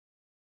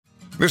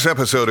This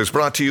episode is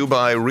brought to you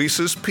by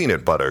Reese's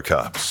Peanut Butter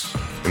Cups.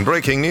 In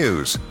breaking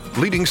news,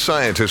 leading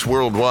scientists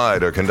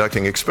worldwide are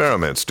conducting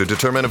experiments to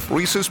determine if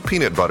Reese's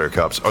Peanut Butter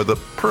Cups are the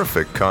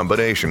perfect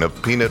combination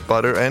of peanut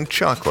butter and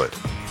chocolate.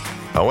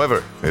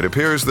 However, it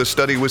appears the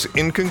study was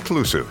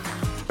inconclusive,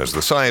 as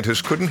the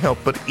scientists couldn't help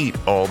but eat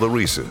all the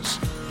Reese's.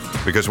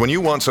 Because when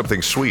you want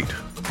something sweet,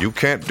 you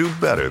can't do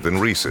better than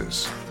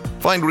Reese's.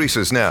 Find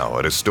Reese's now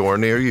at a store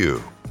near you.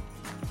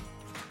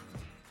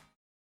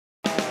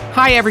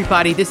 Hi,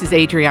 everybody. This is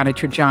Adriana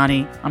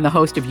Trajani. I'm the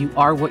host of You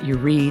Are What You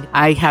Read.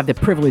 I have the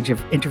privilege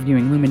of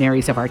interviewing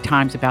luminaries of our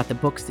times about the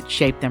books that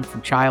shaped them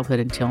from childhood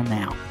until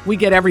now. We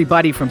get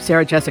everybody from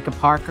Sarah Jessica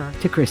Parker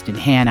to Kristen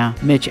Hanna,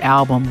 Mitch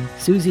Albom,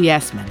 Susie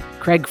Essman,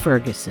 Craig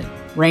Ferguson,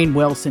 Rainn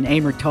Wilson,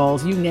 Amor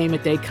Tolls, you name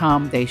it, they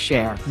come, they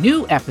share.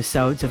 New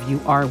episodes of You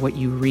Are What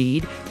You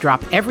Read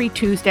drop every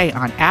Tuesday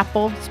on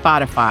Apple,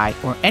 Spotify,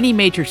 or any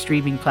major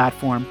streaming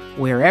platform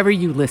wherever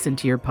you listen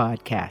to your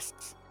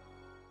podcasts.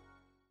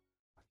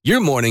 Your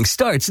morning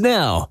starts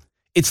now.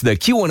 It's the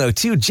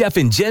Q102 Jeff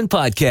and Jen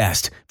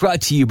podcast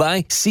brought to you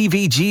by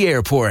CVG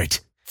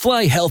Airport.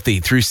 Fly healthy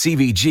through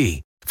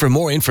CVG. For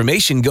more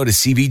information, go to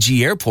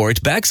CVG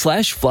Airport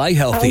 /fly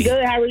healthy. I'm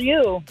good. How are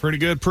you? Pretty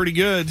good.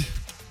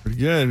 We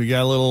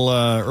got a little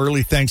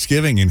early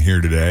Thanksgiving in here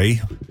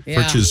today.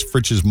 Yeah.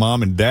 Fritch's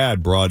mom and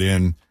dad brought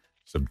in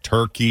some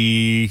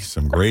turkey,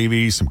 some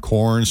gravy, some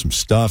corn, some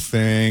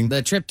stuffing.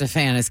 The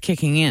tryptophan is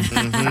kicking in.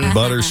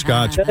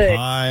 Butterscotch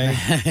pie.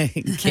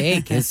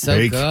 Cake is so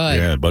Cake. good.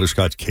 Yeah,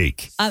 butterscotch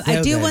cake.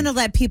 I do good. want to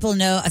let people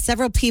know,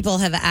 several people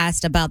have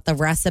asked about the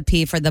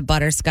recipe for the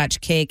butterscotch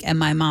cake, and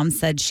my mom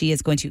said she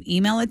is going to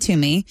email it to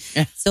me.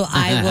 So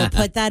I will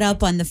put that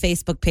up on the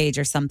Facebook page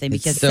or something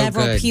because so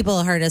several good.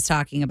 people heard us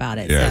talking about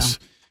it. Yes. So.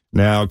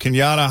 Now,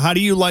 Kenyatta, how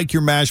do you like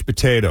your mashed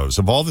potatoes?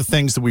 Of all the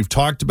things that we've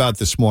talked about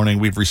this morning,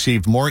 we've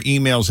received more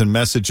emails and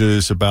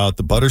messages about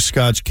the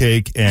butterscotch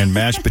cake and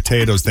mashed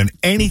potatoes than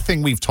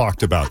anything we've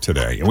talked about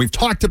today. And we've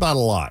talked about a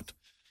lot.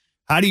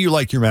 How do you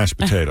like your mashed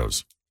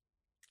potatoes?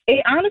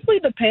 It honestly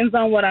depends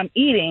on what I'm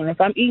eating.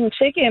 If I'm eating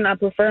chicken, I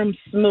prefer them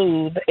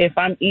smooth. If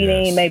I'm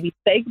eating maybe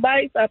steak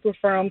bites, I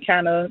prefer them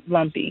kind of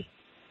lumpy.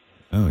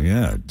 Oh,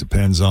 yeah. It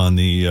depends on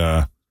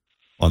the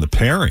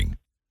pairing.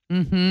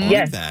 Mm-hmm.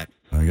 Yes.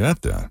 I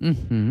got that.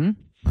 Mm-hmm.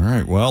 All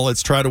right. Well,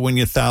 let's try to win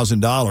you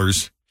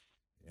 $1,000,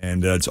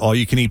 and it's all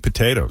you can eat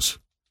potatoes.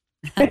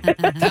 How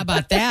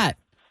about that?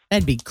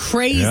 That'd be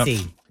crazy.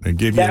 Yep. They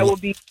give you That would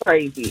be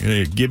crazy.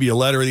 they give you a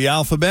letter of the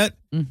alphabet,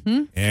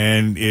 Mm-hmm.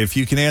 and if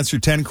you can answer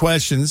 10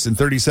 questions in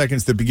 30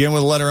 seconds that begin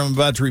with a letter I'm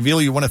about to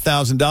reveal, you win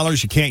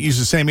 $1,000. You can't use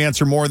the same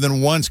answer more than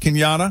once,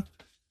 Kenyatta.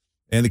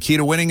 And the key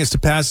to winning is to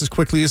pass as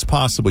quickly as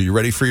possible. You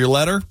ready for your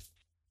letter?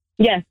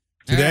 Yes.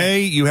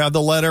 Today, you have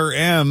the letter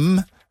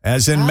M,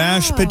 as in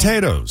mashed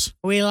potatoes.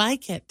 We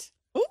like it.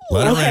 Ooh,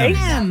 Letter okay.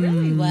 M.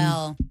 Very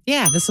well.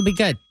 Yeah, this will be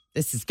good.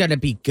 This is going to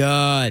be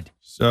good.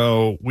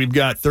 So we've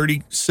got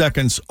 30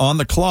 seconds on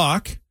the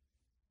clock,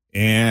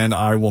 and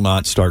I will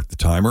not start the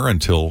timer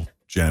until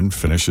Jen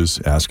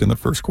finishes asking the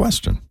first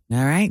question.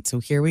 All right, so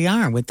here we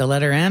are with the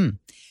letter M.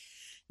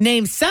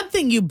 Name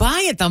something you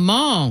buy at the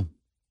mall.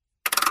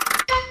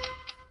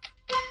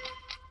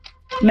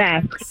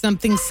 Mask.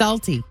 Something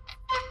salty.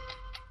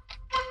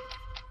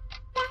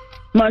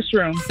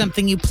 Mushroom.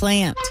 Something you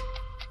plant.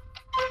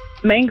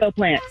 Mango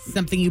plant.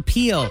 Something you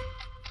peel.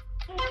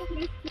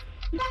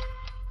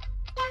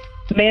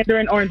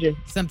 Mandarin oranges.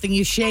 Something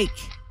you shake.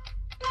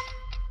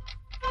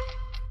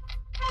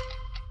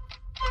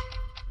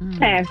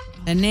 Pass.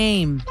 A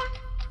name.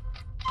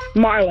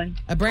 Marlin.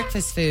 A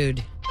breakfast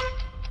food.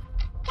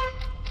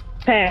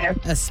 Pass.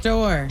 A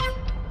store.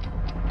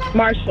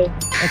 Marshall.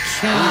 A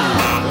chain.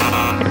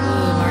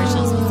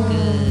 Marshall's was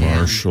good.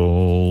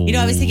 Marshall. You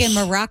know, I was thinking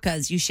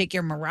maracas. You shake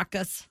your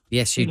maracas.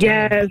 Yes, you do.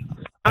 Yes.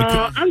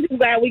 I'm just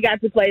glad we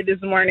got to play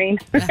this morning.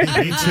 Me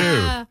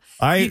too.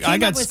 I came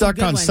got up with stuck some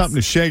good on ones. something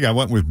to shake. I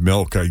went with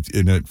milk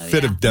in a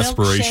fit of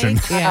desperation.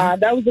 Milkshake. Yeah.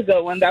 That was a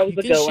good one. That was You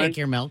a can good shake one.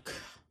 your milk.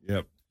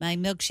 Yep. My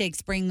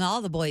milkshakes bring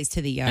all the boys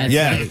to the yard.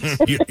 Yeah.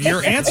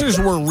 Your answers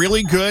were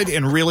really good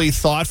and really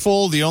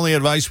thoughtful. The only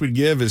advice we'd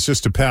give is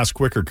just to pass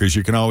quicker because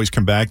you can always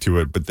come back to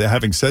it. But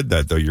having said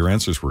that, though, your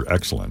answers were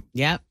excellent.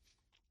 Yep.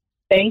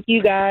 Thank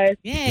you, guys.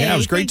 Yay, Yeah, it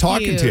was great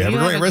thank talking to you. Have a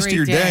great rest of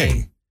your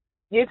day.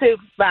 You too.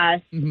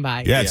 Bye.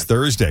 Bye. Yeah, it's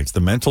Thursday. It's the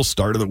mental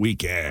start of the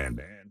weekend,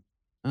 man.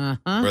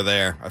 Uh-huh. We're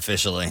there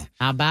officially.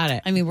 How about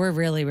it? I mean, we're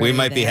really, really We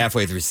might be there.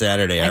 halfway through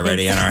Saturday I think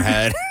already in so. our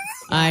head.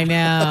 I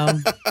know.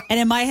 And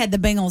in my head, the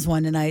Bengals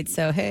won tonight.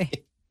 So, hey.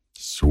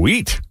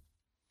 Sweet.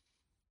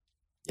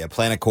 Yeah,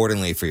 plan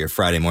accordingly for your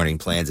Friday morning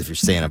plans if you're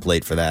staying up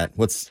late for that.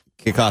 What's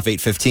kickoff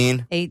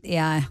 8:15?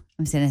 I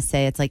was going to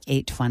say it's like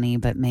 8:20,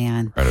 but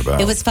man. Right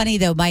about. It was funny,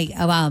 though.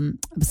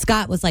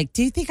 Scott was like,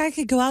 do you think I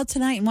could go out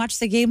tonight and watch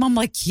the game? I'm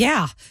like,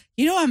 yeah.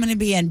 You know, I'm going to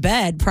be in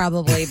bed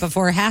probably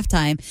before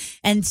halftime.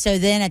 And so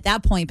then at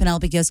that point,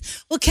 Penelope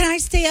goes, well, can I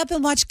stay up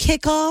and watch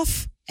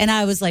kickoff? And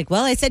I was like,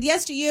 well, I said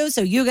yes to you,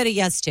 so you got a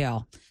yes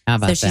too. How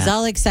about So she's that?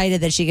 all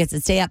excited that she gets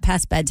to stay up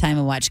past bedtime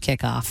and watch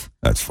kickoff.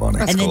 That's funny.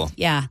 That's and cool. then,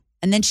 yeah.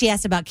 And then she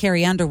asked about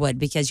Carrie Underwood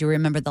because you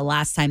remember the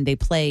last time they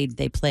played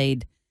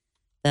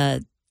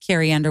the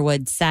Carrie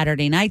Underwood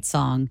Saturday night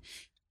song.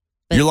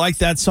 You like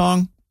that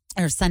song?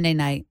 Or Sunday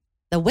night.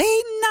 The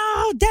Waiting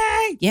All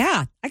Day.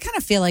 Yeah, I kind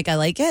of feel like I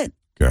like it.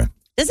 Okay.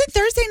 Doesn't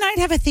Thursday night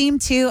have a theme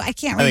too? I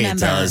can't I remember.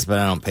 think it does, but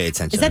I don't pay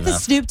attention Is that enough. the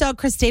Snoop Dogg,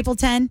 Chris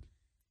Stapleton?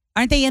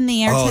 Aren't they in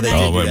the air Oh,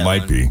 tonight? Oh, it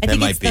might be. I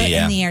think might it's be, the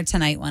yeah. In the Air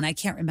Tonight one. I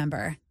can't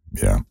remember.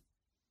 Yeah.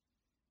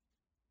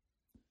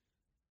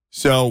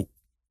 So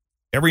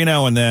every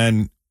now and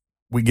then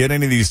we get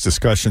into these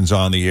discussions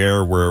on the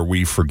air where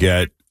we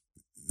forget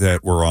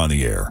that we're on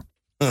the air.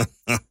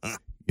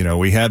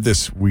 We have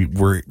this,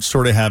 we're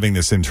sort of having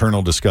this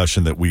internal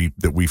discussion that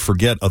we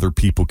forget other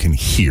people can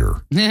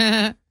hear.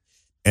 And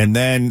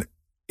then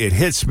it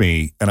hits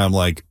me and I'm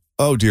like,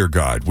 oh dear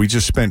God, we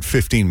just spent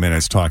 15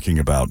 minutes talking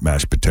about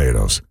mashed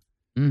potatoes.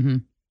 Mm-hmm.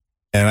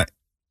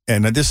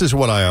 And this is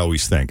what I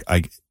always think.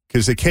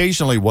 Because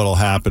occasionally what'll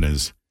happen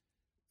is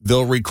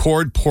they'll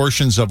record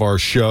portions of our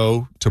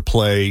show to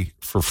play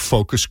for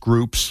focus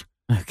groups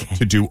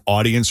to do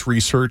audience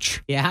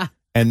research. Yeah.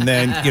 And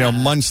then,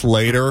 months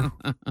later,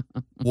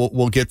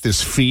 we'll get this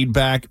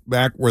feedback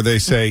back where they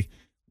say,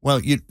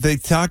 well, they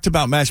talked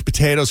about mashed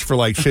potatoes for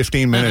like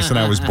 15 minutes and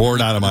I was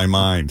bored out of my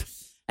mind.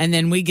 And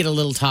then we get a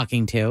little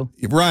talking to.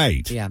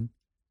 Right. Yeah.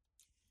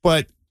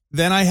 But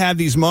then I have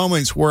these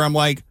moments where I'm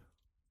like,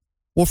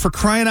 well, for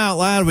crying out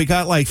loud, we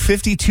got like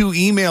 52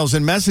 emails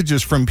and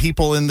messages from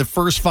people in the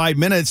first 5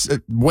 minutes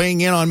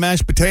weighing in on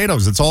mashed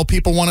potatoes. It's all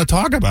people want to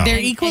talk about. They're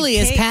equally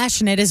as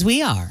passionate as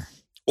we are.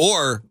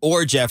 Or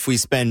Jeff, we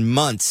spend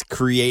months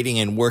creating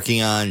and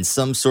working on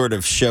some sort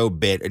of show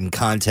bit and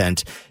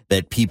content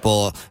that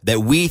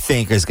we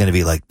think is going to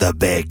be like the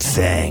big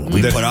thing.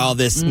 We put all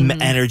this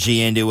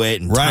energy into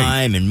it and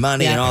time and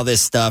money and all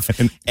this stuff.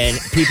 And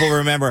people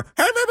remember,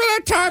 hey, remember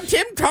that time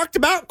Tim talked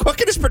about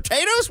cooking his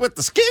potatoes with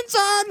the skins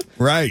on?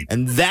 Right.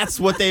 And that's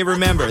what they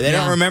remember. They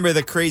don't remember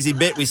the crazy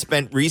bit we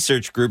spent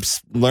research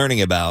groups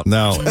learning about.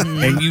 No.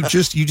 And you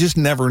just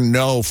never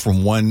know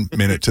from 1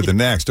 minute to the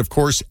next. Of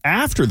course,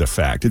 after the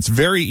fact, it's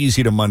very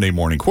easy to Monday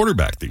morning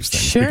quarterback these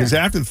things. Sure. Because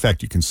after the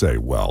fact, you can say,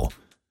 well,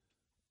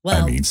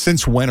 I mean,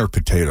 since when are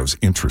potatoes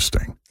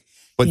interesting?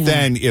 But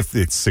then if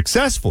it's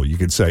successful, you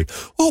could say,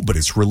 oh, but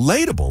it's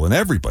relatable and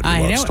everybody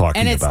loves talking about food.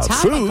 And it's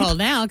topical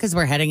now because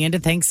we're heading into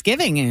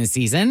Thanksgiving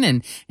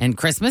season and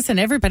Christmas, and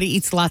everybody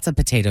eats lots of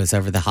potatoes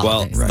over the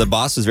holidays. Well, the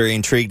boss was very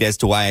intrigued as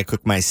to why I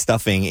cook my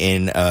stuffing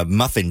in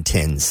muffin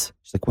tins.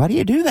 She's like, why do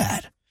you do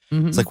that?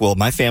 Mm-hmm. It's like, well,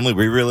 my family,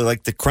 we really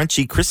like the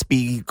crunchy,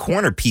 crispy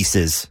corner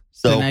pieces.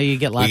 So now you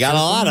get lots we got of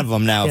a lot them? of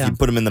them now Yeah. if you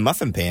put them in the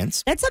muffin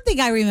pans. That's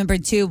something I remember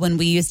too when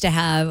we used to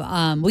have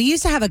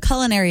a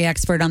culinary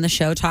expert on the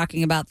show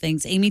talking about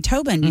things. Amy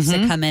Tobin used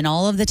to come in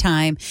all of the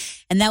time.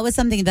 And that was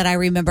something that I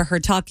remember her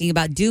talking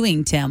about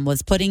doing, Tim,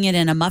 was putting it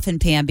in a muffin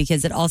pan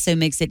because it also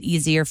makes it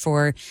easier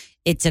for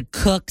it to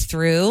cook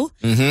through.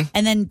 Mm-hmm.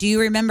 And then do you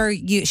remember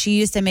she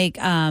used to make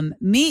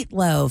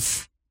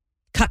meatloaf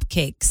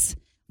cupcakes?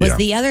 Was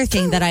the other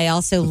thing that I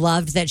also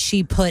loved that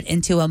she put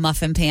into a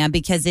muffin pan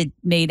because it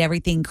made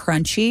everything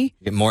crunchy.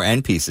 You get more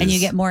end pieces. And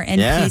you get more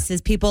end pieces.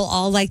 People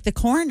all like the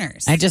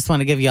corners. I just want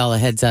to give you all a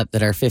heads up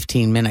that our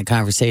 15-minute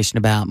conversation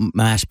about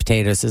mashed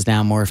potatoes is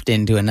now morphed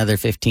into another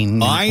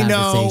 15-minute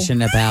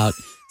conversation about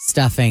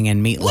stuffing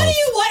and meatloaf. What do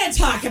you want to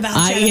talk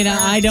about,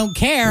 Jennifer? I don't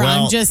care.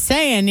 Well, I'm just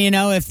saying,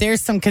 if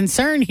there's some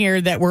concern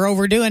here that we're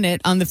overdoing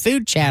it on the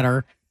food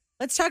chatter,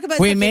 Let's talk about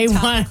we something may want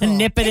to topical.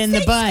 nip it in the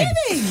bud.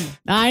 Thanksgiving.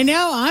 I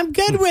know. I'm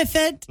good with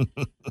it.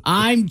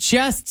 I'm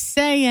just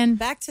saying.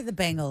 Back to the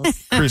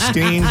Bengals.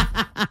 Christine.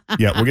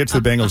 Yeah, we'll get to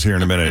the Bengals here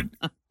in a minute.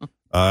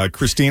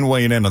 Christine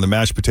weighing in on the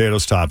mashed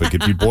potatoes topic.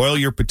 If you boil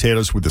your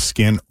potatoes with the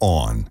skin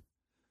on,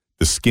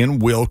 the skin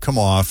will come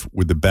off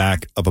with the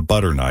back of a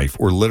butter knife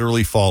or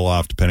literally fall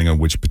off depending on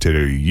which potato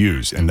you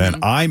use. And then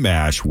I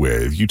mash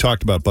with, you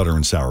talked about butter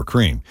and sour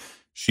cream.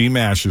 She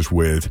mashes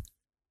with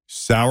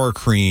sour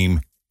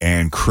cream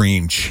and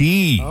cream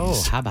cheese.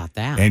 Oh, how about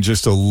that? And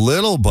just a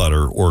little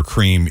butter or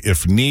cream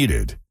if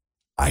needed.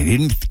 I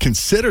didn't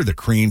consider the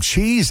cream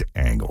cheese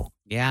angle.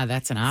 Yeah,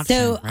 that's an option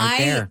So right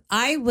there.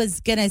 I was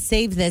going to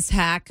save this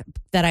hack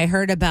that I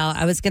heard about.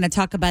 I was going to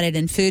talk about it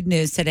in food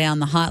news today on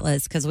the hot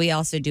list because we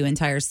also do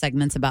entire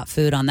segments about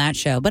food on that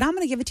show. But I'm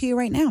going to give it to you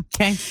right now.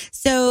 Okay.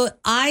 So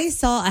I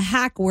saw a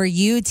hack where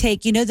you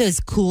take, those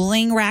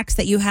cooling racks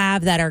that you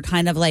have that are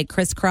kind of like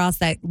crisscross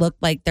that look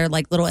like they're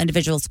like little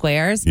individual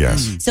squares.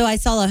 Yes. So I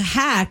saw a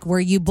hack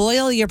where you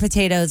boil your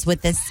potatoes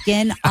with the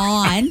skin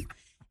on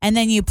and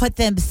then you put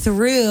them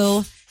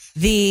through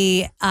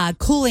the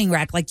cooling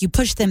rack, like you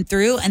push them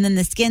through and then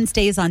the skin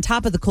stays on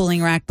top of the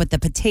cooling rack, but the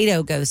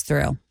potato goes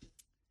through.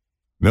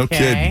 No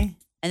kidding.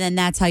 And then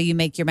that's how you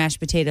make your mashed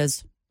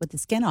potatoes with the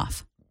skin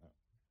off.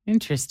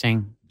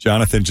 Interesting.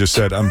 Jonathan just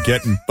said, I'm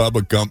getting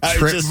Bubba Gump I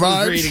shrimp just vibes.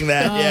 was reading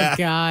that, Oh,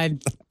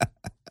 God.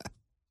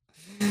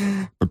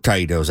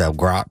 Potatoes au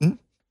gratin.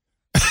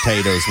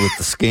 Potatoes with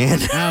the skin.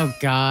 Oh,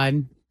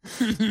 God.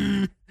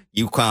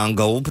 Yukon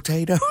Gold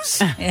potatoes.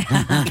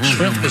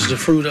 Shrimp is the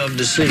fruit of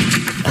the sea.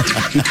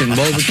 You can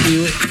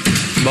barbecue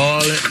it.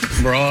 boil it,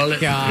 broil it,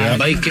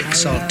 bake it,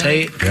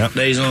 saute it. Yep.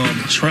 There's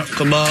shrimp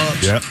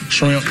kebabs, Yep.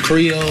 shrimp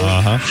creole,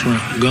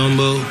 shrimp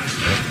gumbo,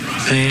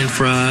 pan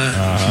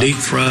fried, deep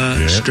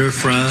fried, stir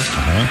fried.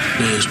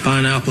 There's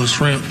pineapple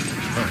shrimp,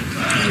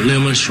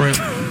 lemon shrimp,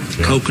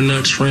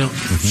 coconut shrimp,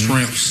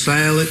 shrimp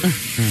salad,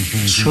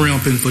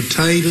 shrimp and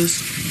potatoes,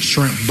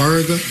 shrimp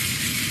burger,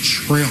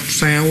 shrimp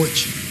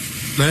sandwich.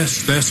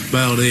 That's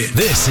about it.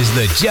 This is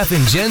the Jeff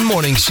and Jen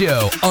Morning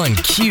Show on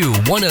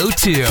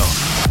Q102.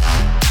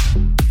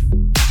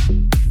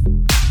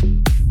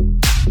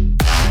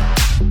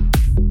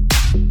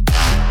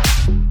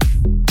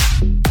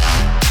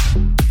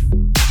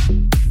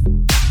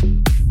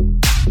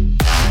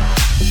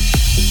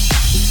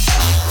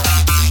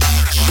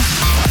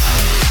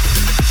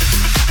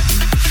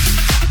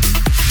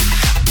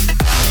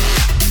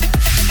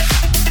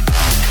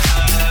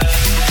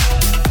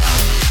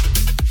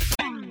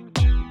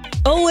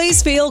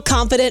 Always feel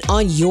confident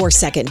on your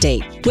second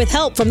date. With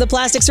help from the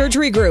Plastic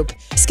Surgery Group.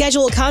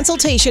 Schedule a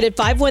consultation at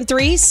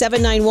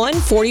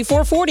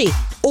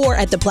 513-791-4440 or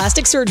at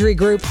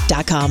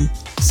theplasticsurgerygroup.com.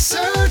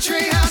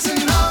 Surgery has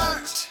an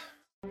art.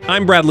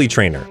 I'm Bradley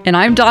Trainer. And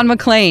I'm Don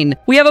McClain.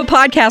 We have a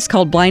podcast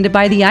called Blinded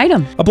by the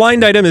Item. A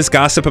blind item is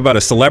gossip about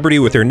a celebrity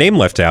with their name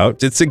left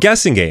out. It's a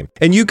guessing game,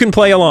 and you can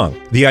play along.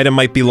 The item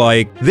might be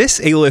like, this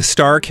A-list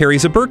star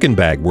carries a Birkin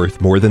bag worth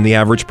more than the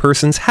average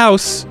person's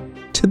house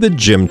to the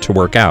gym to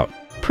work out.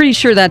 Pretty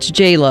sure that's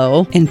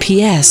J-Lo. And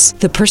P.S.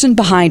 the person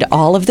behind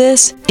all of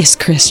this is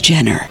Kris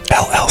Jenner,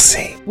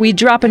 LLC. We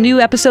drop a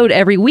new episode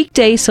every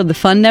weekday so the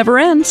fun never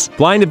ends.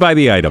 Blinded by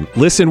the Item.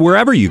 Listen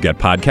wherever you get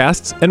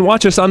podcasts and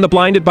watch us on the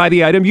Blinded by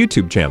the Item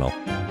YouTube channel.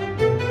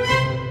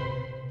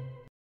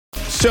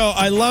 So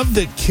I love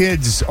that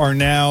kids are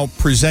now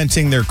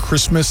presenting their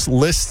Christmas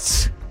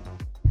lists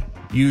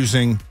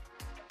using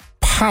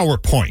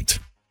PowerPoint.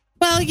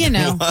 Well,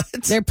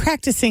 they're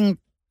practicing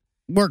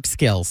work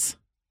skills.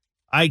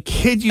 I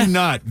kid you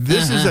not.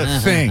 This is a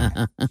thing.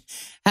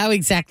 How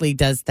exactly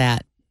does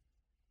that?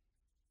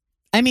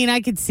 I mean,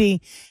 I could see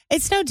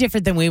it's no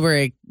different than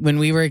when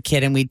we were a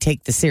kid and we'd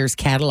take the Sears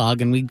catalog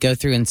and we'd go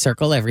through and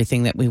circle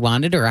everything that we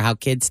wanted, or how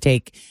kids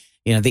take,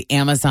 the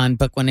Amazon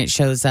book when it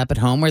shows up at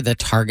home, or the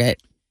Target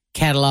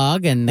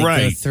catalog, and they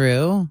go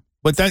through.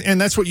 But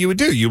that's what you would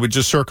do. You would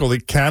just circle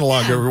the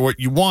catalog over what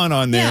you want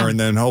on there, and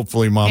then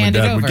hopefully mom and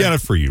dad would get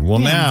it for you. Well,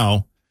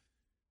 now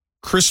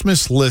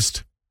Christmas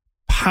list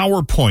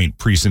PowerPoint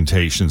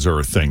presentations are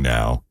a thing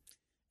now.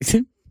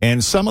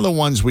 And some of the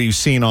ones we've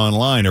seen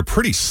online are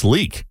pretty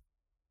sleek.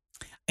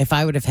 If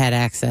I would have had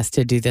access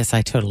to do this,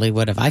 I totally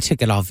would have. I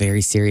took it all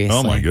very seriously.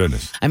 Oh, my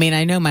goodness. I mean,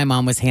 I know my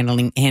mom was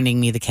handing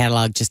me the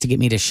catalog just to get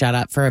me to shut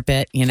up for a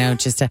bit, I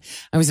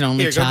was an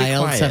only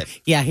child. So,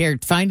 here,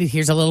 find it.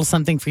 Here's a little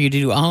something for you to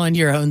do all on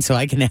your own so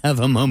I can have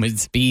a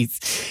moment's peace.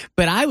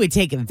 But I would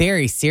take it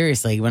very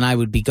seriously when I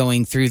would be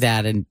going through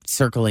that and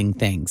circling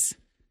things.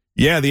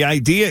 Yeah, the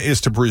idea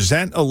is to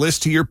present a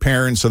list to your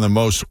parents in the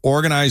most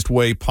organized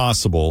way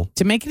possible.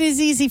 To make it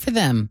as easy for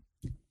them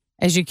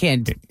as you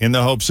can. In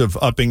the hopes of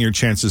upping your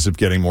chances of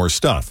getting more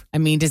stuff. I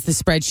mean, does the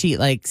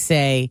spreadsheet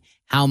say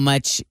how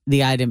much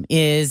the item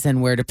is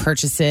and where to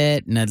purchase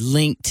it, and a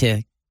link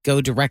to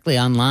go directly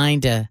online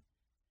to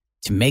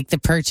make the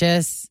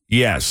purchase?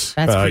 Yes.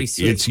 That's pretty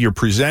sweet. You're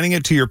presenting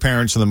it to your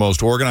parents in the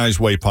most organized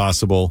way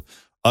possible,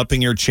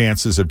 upping your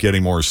chances of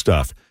getting more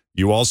stuff.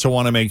 You also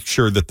want to make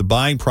sure that the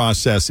buying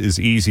process is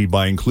easy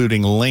by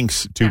including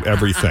links to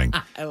everything,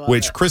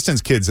 which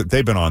Kristen's kids,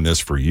 they've been on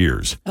this for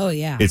years. Oh,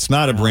 yeah. It's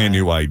not a brand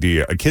new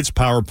idea. A kid's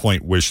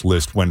PowerPoint wish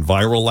list went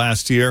viral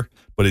last year,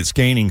 but it's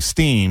gaining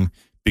steam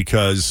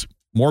because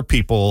more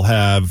people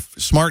have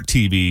smart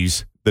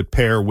TVs that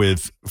pair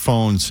with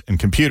phones and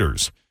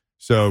computers.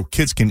 So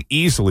kids can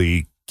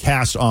easily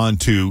cast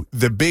onto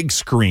the big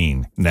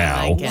screen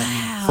now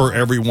for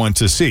everyone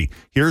to see.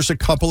 Here's a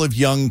couple of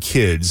young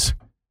kids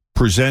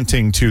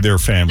presenting to their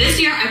family.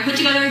 This year, I put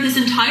together this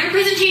entire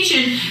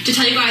presentation to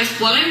tell you guys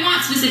what I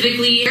want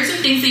specifically. Here's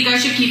some things that you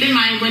guys should keep in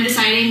mind when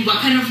deciding what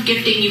kind of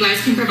gifting you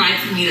guys can provide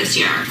for me this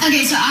year.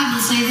 Okay, so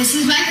obviously this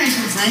is my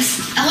Christmas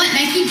list. I want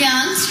Nike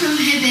Dunks from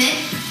Hibbett.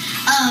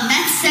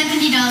 That's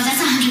 $70. That's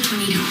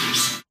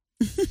 $120.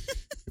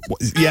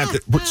 Yeah,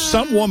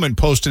 some woman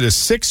posted a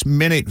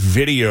 6-minute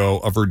video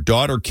of her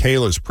daughter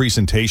Kayla's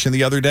presentation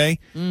the other day.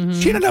 Mm-hmm.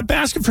 She ended up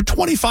asking for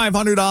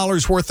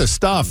 $2,500 worth of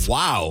stuff.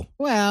 Wow.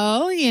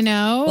 Well,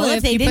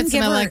 if they didn't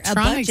give her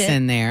electronics a budget,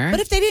 in there. But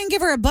if they didn't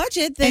give her a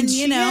budget, then,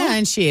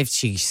 and if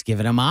she's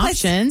given them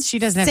options, she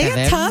doesn't have to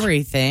have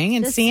everything,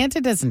 and Santa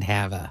doesn't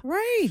have a.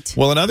 Right.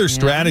 Well, another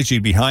strategy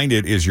behind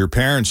it is your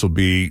parents will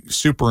be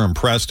super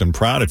impressed and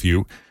proud of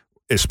you,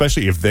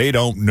 especially if they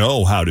don't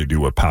know how to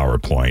do a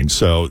PowerPoint.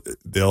 So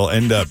they'll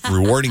end up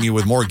rewarding you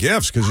with more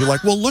gifts because you're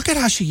like, well, look at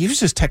how she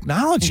uses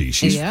technology.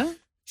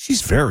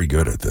 She's very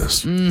good at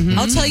this. Mm-hmm.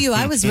 I'll tell you,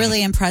 I was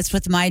really impressed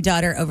with my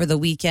daughter over the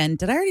weekend.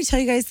 Did I already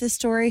tell you guys this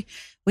story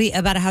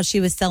about how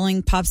she was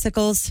selling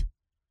popsicles?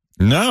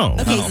 No.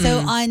 Okay, so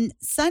on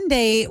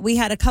Sunday, we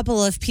had a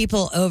couple of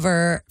people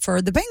over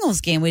for the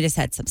Bengals game. We just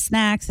had some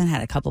snacks and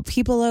had a couple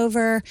people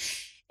over.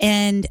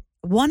 And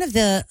one of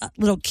the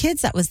little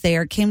kids that was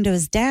there came to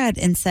his dad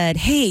and said,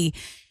 "Hey,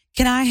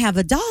 can I have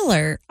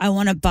 $1? I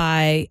want to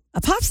buy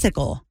a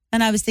popsicle."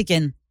 And I was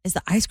thinking, is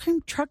the ice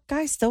cream truck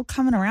guy still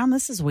coming around?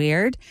 This is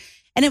weird.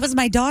 And it was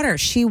my daughter.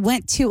 She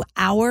went to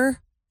our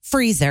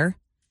freezer,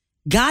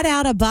 got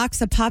out a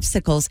box of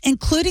popsicles,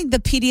 including the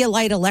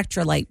Pedialyte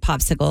electrolyte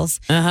popsicles,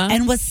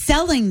 and was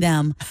selling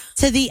them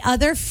to the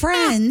other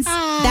friends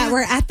that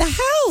were at the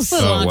house.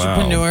 Little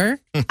entrepreneur.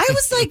 I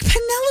was like,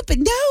 Penelope,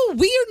 no,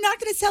 we are not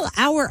going to sell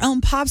our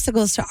own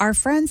popsicles to our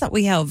friends that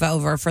we have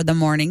over for the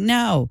morning.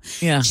 No.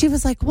 Yeah. She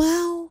was like,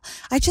 well,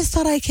 I just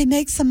thought I could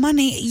make some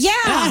money.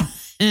 Yeah.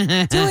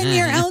 Doing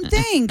your own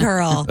thing,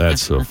 girl.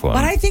 That's so funny.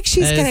 But I think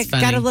she's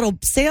got a little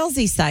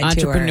salesy side to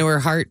her. Entrepreneur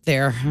heart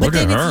there. Look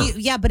at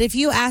her. But if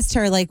you asked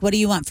her, like, what do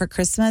you want for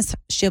Christmas?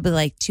 She'll be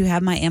like, do you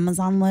have my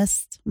Amazon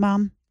list,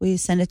 Mom? Will you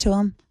send it to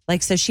him?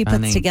 Like, so she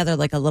puts together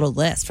like a little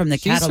list from the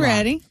catalog. She's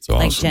ready. That's awesome.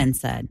 Like Jen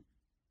said.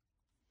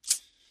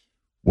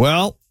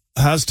 Well,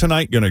 how's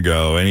tonight going to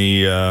go?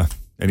 Any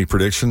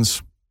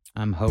predictions?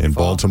 I'm hopeful. In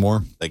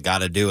Baltimore? They got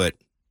to do it.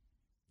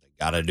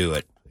 Got to do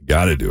it.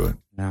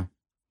 Yeah,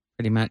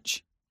 pretty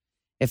much.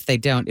 If we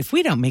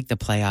don't make the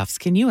playoffs,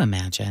 can you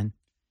imagine?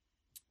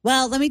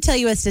 Well, let me tell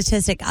you a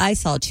statistic I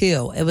saw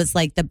too. It was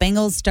like the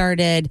Bengals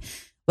started,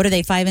 what are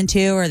they,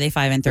 5-2 or are they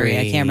 5-3?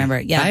 I can't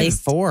remember. Yeah,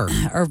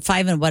 5-4 or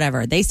 5 and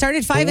whatever. They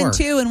started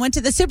 5-2 and went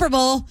to the Super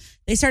Bowl.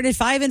 They started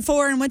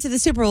 5-4 and went to the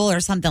Super Bowl or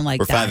something like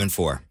that. We're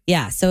 5-4.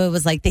 Yeah, so it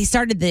was like they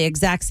started the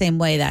exact same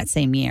way that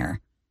same year.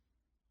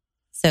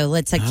 So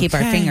let's keep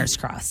our fingers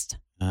crossed.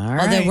 All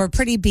right. Although we're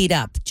pretty beat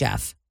up,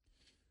 Jeff.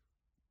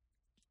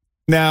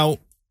 Now,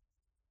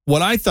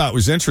 what I thought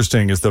was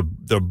interesting is the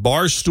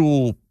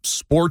Barstool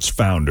Sports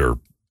founder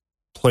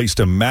placed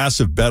a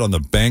massive bet on the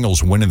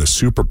Bengals winning the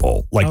Super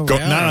Bowl. Like,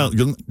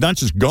 not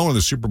just going to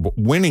the Super Bowl,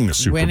 winning the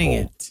Super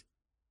Bowl.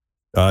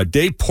 It.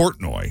 Dave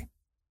Portnoy.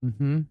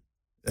 Mm-hmm.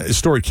 His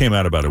story came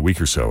out about a week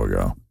or so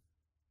ago.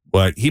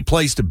 But he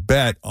placed a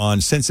bet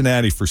on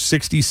Cincinnati for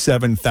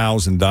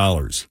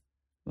 $67,000.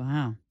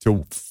 Wow.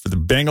 For the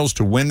Bengals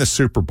to win the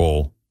Super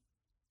Bowl.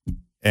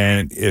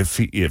 And if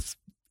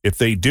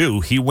they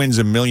do, he wins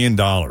 $1 million.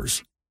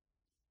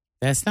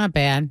 That's not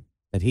bad,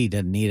 but he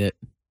doesn't need it.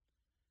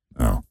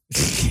 Oh.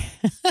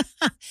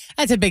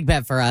 That's a big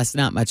bet for us,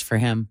 not much for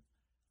him.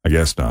 I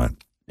guess not.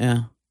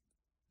 Yeah.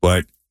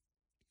 But,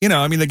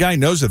 the guy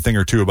knows a thing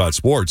or two about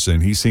sports,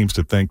 and he seems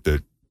to think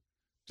that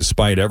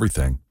despite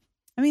everything,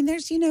 I mean,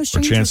 there's,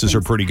 our chances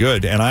are pretty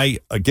good. And I,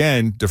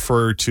 again,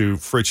 defer to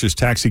Fritch's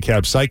taxi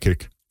cab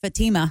psychic.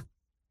 Fatima.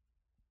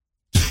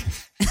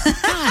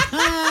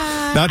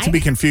 Not to be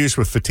confused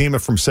with Fatima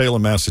from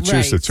Salem,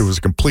 Massachusetts, who was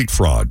a complete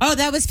fraud. Oh,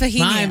 that was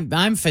Fatima.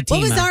 I'm Fatima.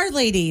 What was our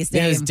lady's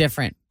name? It was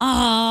different.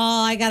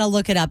 Oh, I got to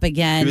look it up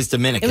again. It was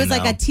Dominican. It was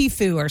like a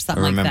Tifu or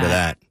something like that. I remember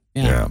that.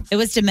 Yeah. It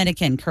was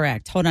Dominican,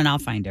 correct. Hold on, I'll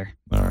find her.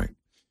 All right.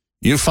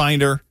 You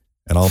find her,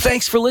 and I'll...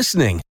 Thanks for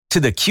listening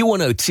to the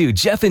Q102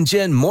 Jeff and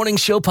Jen Morning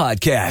Show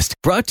podcast,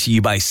 brought to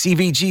you by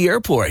CVG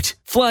Airport.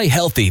 Fly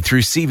healthy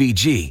through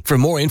CVG. For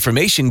more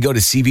information, go to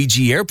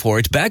CVG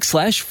Airport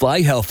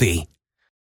 /fly healthy.